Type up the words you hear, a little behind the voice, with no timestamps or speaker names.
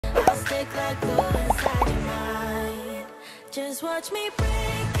earthquake like glue inside your mind. Just watch me break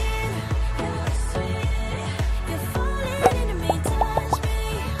it. You're sweet. You're falling into me, touch me.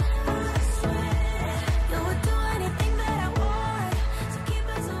 I swear you would do anything that I want. So keep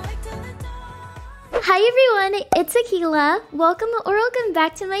us awake till the dawn. Hi everyone, it's Akeila. Welcome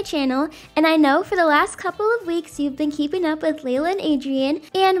back to my channel. And I know for the last couple of weeks you've been keeping up with Layla and Adrian.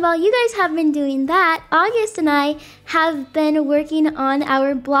 And while you guys have been doing that, August and I have been working on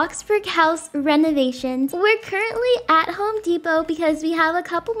our Bloxburg house renovations. We're currently at Home Depot because we have a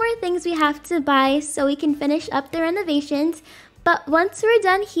couple more things we have to buy so we can finish up the renovations. But once we're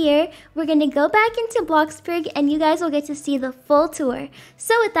done here, we're going to go back into Bloxburg and you guys will get to see the full tour.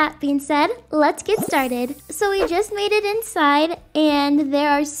 So with that being said, let's get started. So we just made it inside and there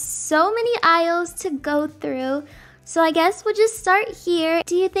are so many aisles to go through. So I guess we'll just start here.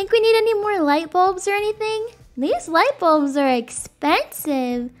 Do you think we need any more light bulbs or anything? These light bulbs are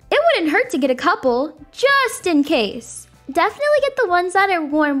expensive. It wouldn't hurt to get a couple, just in case. Definitely get the ones that are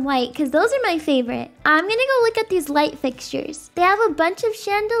warm white because those are my favorite. I'm gonna go look at these light fixtures. They have a bunch of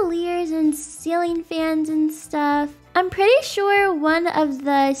chandeliers and ceiling fans and stuff. I'm pretty sure one of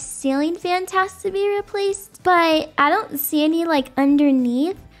the ceiling fans has to be replaced, but I don't see any like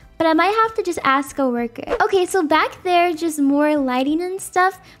underneath. But I might have to just ask a worker. Okay, so back there, just more lighting and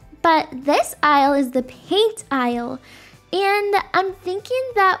stuff. But this aisle is the paint aisle. And I'm thinking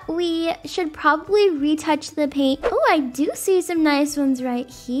that we should probably retouch the paint. Oh, I do see some nice ones right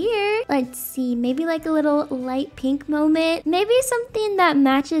here. Let's see, maybe like a little light pink moment. Maybe something that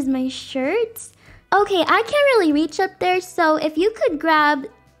matches my shirts. Okay, I can't really reach up there, so if you could grab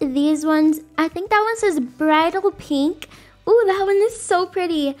these ones. I think that one says bridal pink. Ooh, that one is so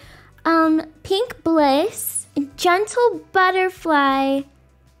pretty. Pink bliss, gentle butterfly,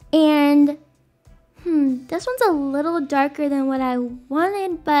 and this one's a little darker than what I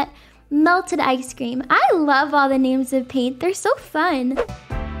wanted, but melted ice cream. I love all the names of paint. They're so fun.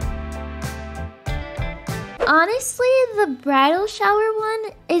 Honestly, the bridal shower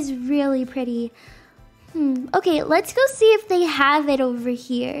one is really pretty. Okay, let's go see if they have it over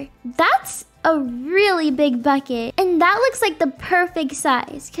here. That's a really big bucket, and that looks like the perfect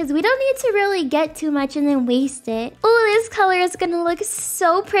size because we don't need to really get too much and then waste it. Oh, this color is gonna look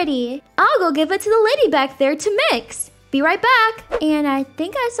so pretty. I'll go give it to the lady back there to mix. Be right back. And I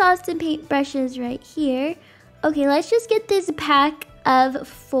think I saw some paint brushes right here. Okay, let's just get this pack of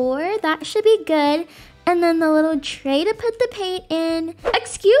 4. That should be good. And then the little tray to put the paint in.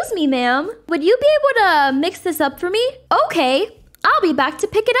 Excuse me, ma'am. Would you be able to mix this up for me? Okay. I'll be back to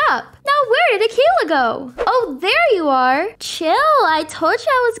pick it up. Now, where did Akeila go? Oh, there you are. Chill, I told you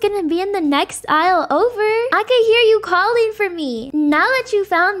I was gonna be in the next aisle over. I could hear you calling for me. Now that you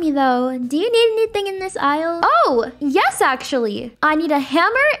found me though, do you need anything in this aisle? Oh, yes actually. I need a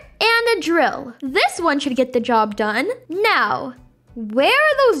hammer and a drill. This one should get the job done. Now, where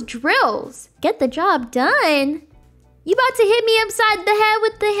are those drills? Get the job done? You about to hit me upside the head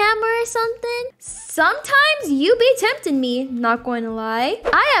with the hammer or something? Sometimes you be tempting me, not going to lie.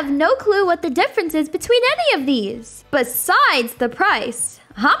 I have no clue what the difference is between any of these. Besides the price,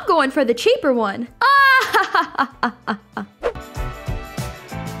 I'm going for the cheaper one.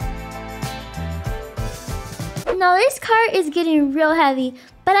 Now this cart is getting real heavy,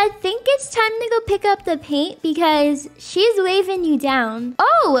 but I think it's time to go pick up the paint because she's waving you down.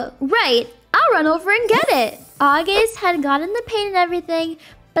 Oh, right. I'll run over and get it. August had gotten the paint and everything,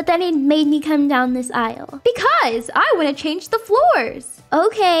 but then he made me come down this aisle. Because I want to change the floors.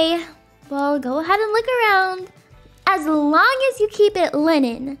 Okay, well, go ahead and look around. As long as you keep it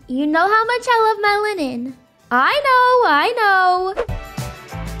linen. You know how much I love my linen. I know.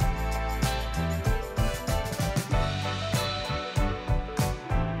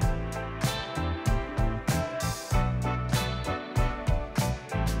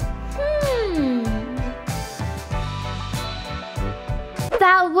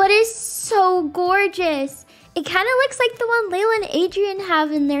 That wood is so gorgeous. It kind of looks like the one Layla and Adrian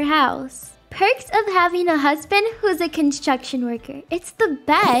have in their house. Perks of having a husband who's a construction worker. It's the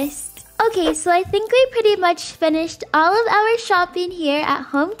best. Okay, so I think we pretty much finished all of our shopping here at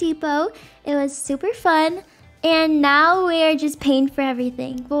Home Depot. It was super fun. And now we're just paying for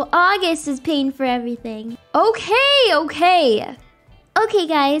everything. Well, August is paying for everything. Okay. Okay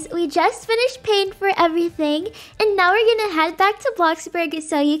guys, we just finished paying for everything and now we're gonna head back to Bloxburg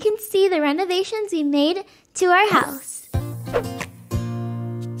so you can see the renovations we made to our house.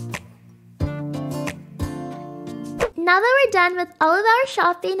 now that we're done with all of our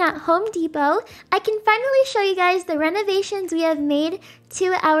shopping at Home Depot, I can finally show you guys the renovations we have made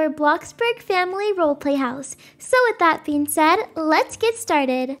to our Bloxburg family roleplay house. So with that being said, let's get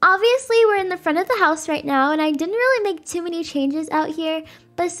started. Obviously, we're in the front of the house right now, and I didn't really make too many changes out here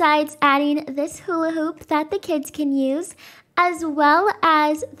besides adding this hula hoop that the kids can use, as well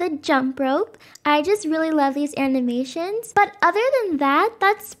as the jump rope. I just really love these animations. But other than that,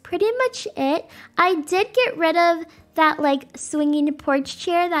 that's pretty much it. I did get rid of that swinging porch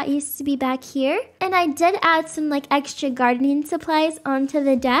chair that used to be back here. And I did add some extra gardening supplies onto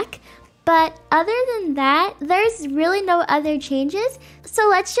the deck. But other than that, there's really no other changes. So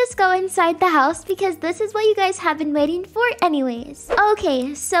let's just go inside the house because this is what you guys have been waiting for anyways.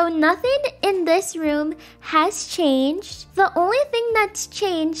 Okay, so nothing in this room has changed. The only thing that's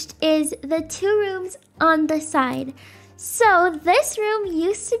changed is the two rooms on the side. So this room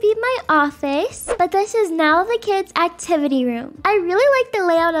used to be my office, but this is now the kids' activity room. I really like the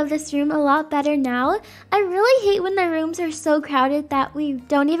layout of this room a lot better now. I really hate when the rooms are so crowded that we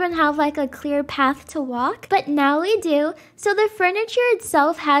don't even have a clear path to walk, but now we do. So the furniture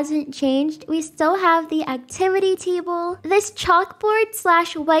itself hasn't changed. We still have the activity table, this chalkboard /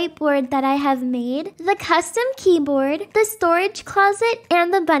 whiteboard that I have made, the custom keyboard, the storage closet,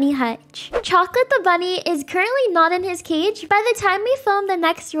 and the bunny hutch. Chocolate the bunny is currently not in his cage. By the time we film the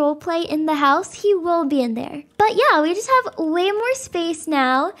next roleplay in the house, he will be in there. But yeah, we just have way more space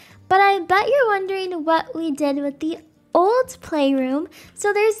now. But I bet you're wondering what we did with the old playroom.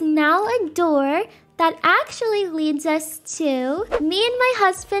 So there's now a door that actually leads us to me and my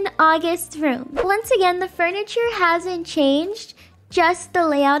husband August's room. Once again, the furniture hasn't changed, just the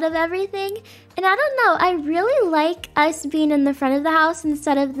layout of everything. And I don't know, I really like us being in the front of the house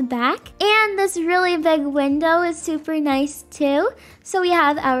instead of the back. And this really big window is super nice too. So we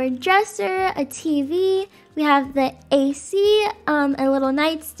have our dresser, a TV, we have the AC, a little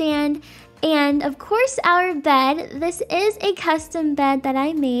nightstand, and of course our bed. This is a custom bed that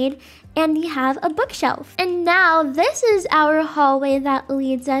I made, and we have a bookshelf. And now this is our hallway that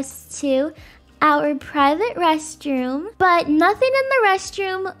leads us to our private restroom, but nothing in the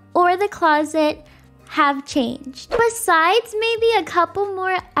restroom or the closet have changed. Besides maybe a couple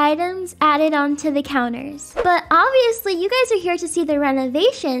more items added onto the counters. But obviously you guys are here to see the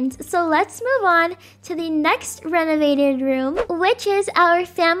renovations, so let's move on to the next renovated room, which is our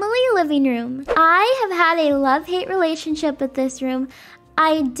family living room. I have had a love-hate relationship with this room.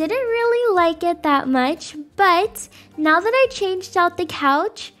 I didn't really like it that much, but now that I changed out the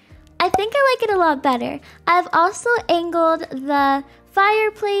couch, I think I like it a lot better. I've also angled the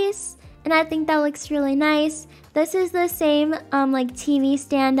fireplace, and I think that looks really nice. This is the same TV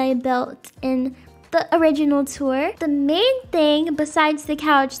stand I built in the original tour. The main thing besides the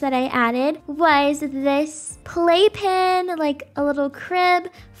couch that I added was this playpen, a little crib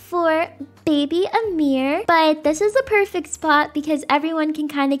for baby Amir, but this is the perfect spot because everyone can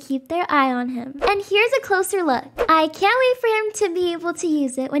kind of keep their eye on him. And here's a closer look. I can't wait for him to be able to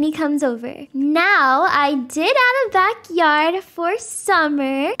use it when he comes over. Now, I did add a backyard for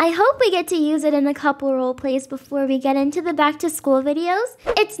summer. I hope we get to use it in a couple role plays before we get into the back to school videos.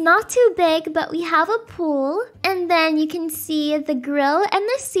 It's not too big, but we have a pool, and then you can see the grill and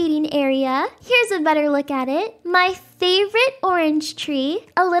the seating area. Here's a better look at it. My favorite orange tree,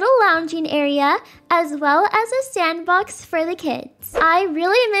 a little lounging area, as well as a sandbox for the kids. I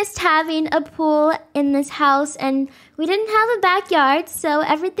really missed having a pool in this house, and we didn't have a backyard, so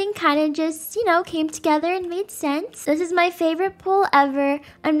everything kind of just, came together and made sense. This is my favorite pool ever.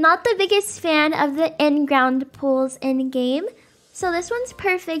 I'm not the biggest fan of the in-ground pools in-game, so this one's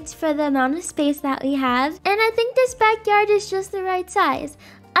perfect for the amount of space that we have, and I think this backyard is just the right size.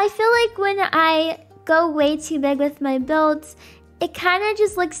 I feel like when I go way too big with my builds, it kind of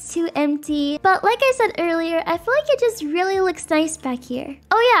just looks too empty. But like I said earlier, I feel like it just really looks nice back here.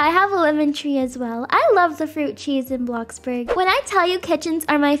 Oh yeah, I have a lemon tree as well. I love the fruit trees in Bloxburg. When I tell you kitchens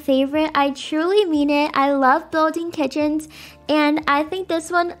are my favorite, I truly mean it. I love building kitchens, and I think this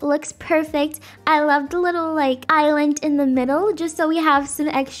one looks perfect. I love the little island in the middle, just so we have some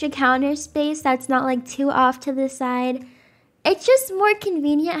extra counter space that's not too off to the side. It's just more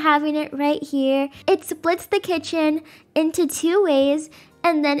convenient having it right here. It splits the kitchen into two ways,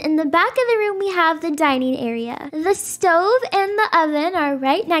 and then in the back of the room we have the dining area. The stove and the oven are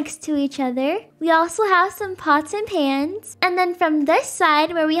right next to each other. We also have some pots and pans. And then from this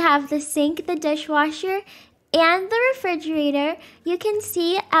side where we have the sink, the dishwasher, and the refrigerator, you can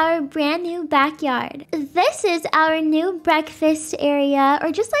see our brand new backyard. This is our new breakfast area,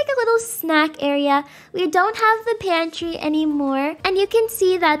 or just like a little snack area. We don't have the pantry anymore, and you can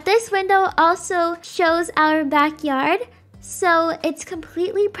see that this window also shows our backyard. So it's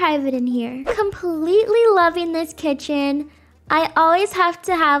completely private in here. Completely loving this kitchen. I always have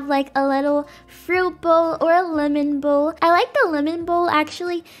to have like a little fruit bowl or a lemon bowl. I like the lemon bowl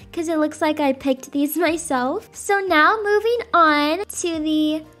actually because it looks like I picked these myself. So now moving on to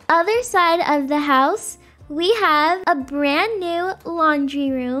the other side of the house, we have a brand new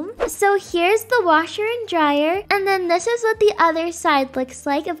laundry room. So here's the washer and dryer, and then this is what the other side looks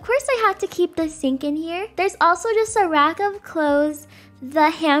like. Of course, I have to keep the sink in here. There's also just a rack of clothes, the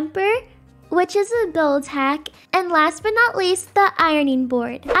hamper, which is a build hack, and last but not least, the ironing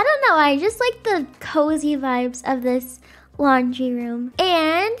board. I don't know, I just like the cozy vibes of this laundry room.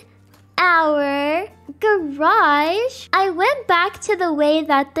 And our garage. I went back to the way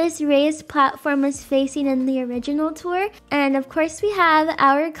that this raised platform was facing in the original tour. And of course we have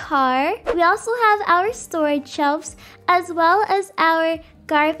our car. We also have our storage shelves as well as our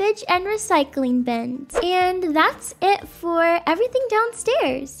garbage and recycling bins. And that's it for everything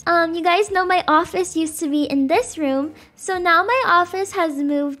downstairs. You guys know my office used to be in this room. So now my office has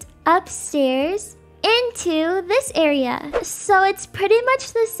moved upstairs into this area. So it's pretty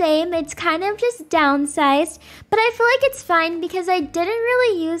much the same. It's kind of just downsized, but I feel like it's fine because I didn't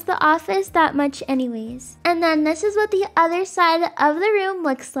really use the office that much anyways. And then this is what the other side of the room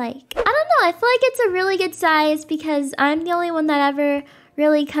looks like. I don't know, I feel like it's a really good size because I'm the only one that ever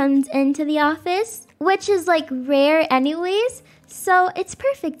really comes into the office, which is like rare anyways. So it's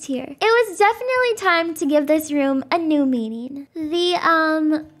perfect here. It was definitely time to give this room a new meaning.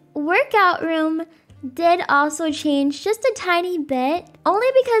 The workout room did also change just a tiny bit, only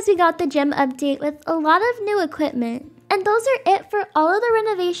because we got the gym update with a lot of new equipment. And those are it for all of the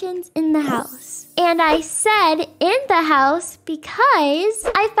renovations in the house. And I said in the house because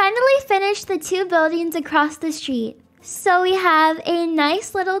I finally finished the 2 buildings across the street. So we have a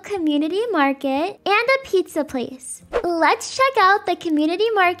nice little community market and a pizza place. Let's check out the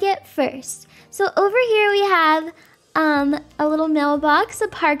community market first. So over here we have a little mailbox, a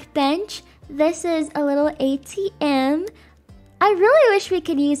park bench. This is a little ATM. I really wish we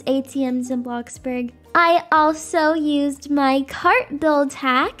could use ATMs in Bloxburg. I also used my cart build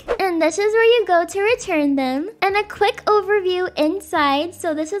hack, and this is where you go to return them. And a quick overview inside.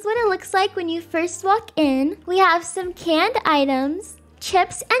 So this is what it looks like when you first walk in. We have some canned items,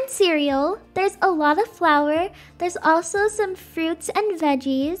 chips and cereal. There's a lot of flour. There's also some fruits and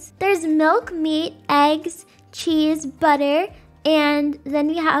veggies. There's milk, meat, eggs, cheese, butter, and then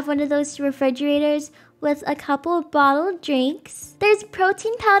we have one of those refrigerators with a couple of bottled drinks. There's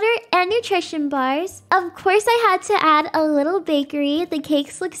protein powder and nutrition bars. Of course, I had to add a little bakery. The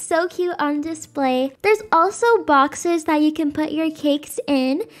cakes look so cute on display. There's also boxes that you can put your cakes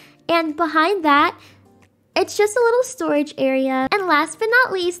in. And behind that, it's just a little storage area. And last but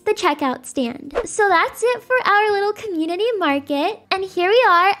not least, the checkout stand. So that's it for our little community market. And here we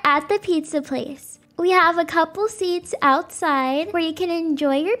are at the pizza place. We have a couple seats outside where you can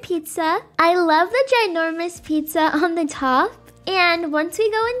enjoy your pizza. I love the ginormous pizza on the top. And once we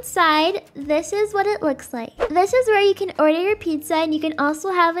go inside, this is what it looks like. This is where you can order your pizza, and you can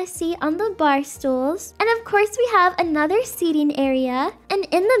also have a seat on the bar stools. And of course, we have another seating area. And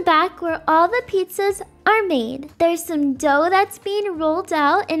in the back where all the pizzas are made, there's some dough that's being rolled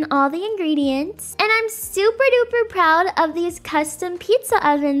out and all the ingredients. And I'm super duper proud of these custom pizza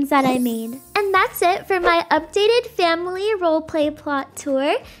ovens that I made. And that's it for my updated family roleplay plot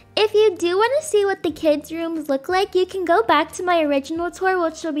tour. If you do want to see what the kids' rooms look like, you can go back to my original tour,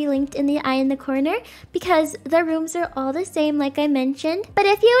 which will be linked in the eye in the corner, because the rooms are all the same like I mentioned. But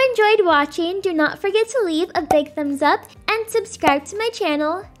if you enjoyed watching, do not forget to leave a big thumbs up and subscribe to my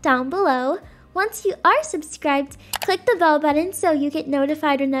channel down below. Once you are subscribed, click the bell button so you get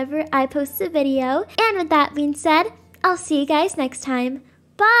notified whenever I post a video. And with that being said, I'll see you guys next time.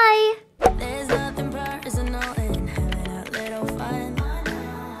 Bye! There's nothing personal in having a little fun.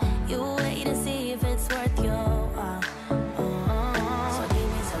 You wait and see if it's worth your while. So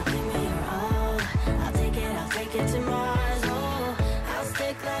give me your all. I'll take it to Mars. Oh, I'll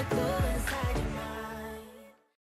stick like glue inside your mind.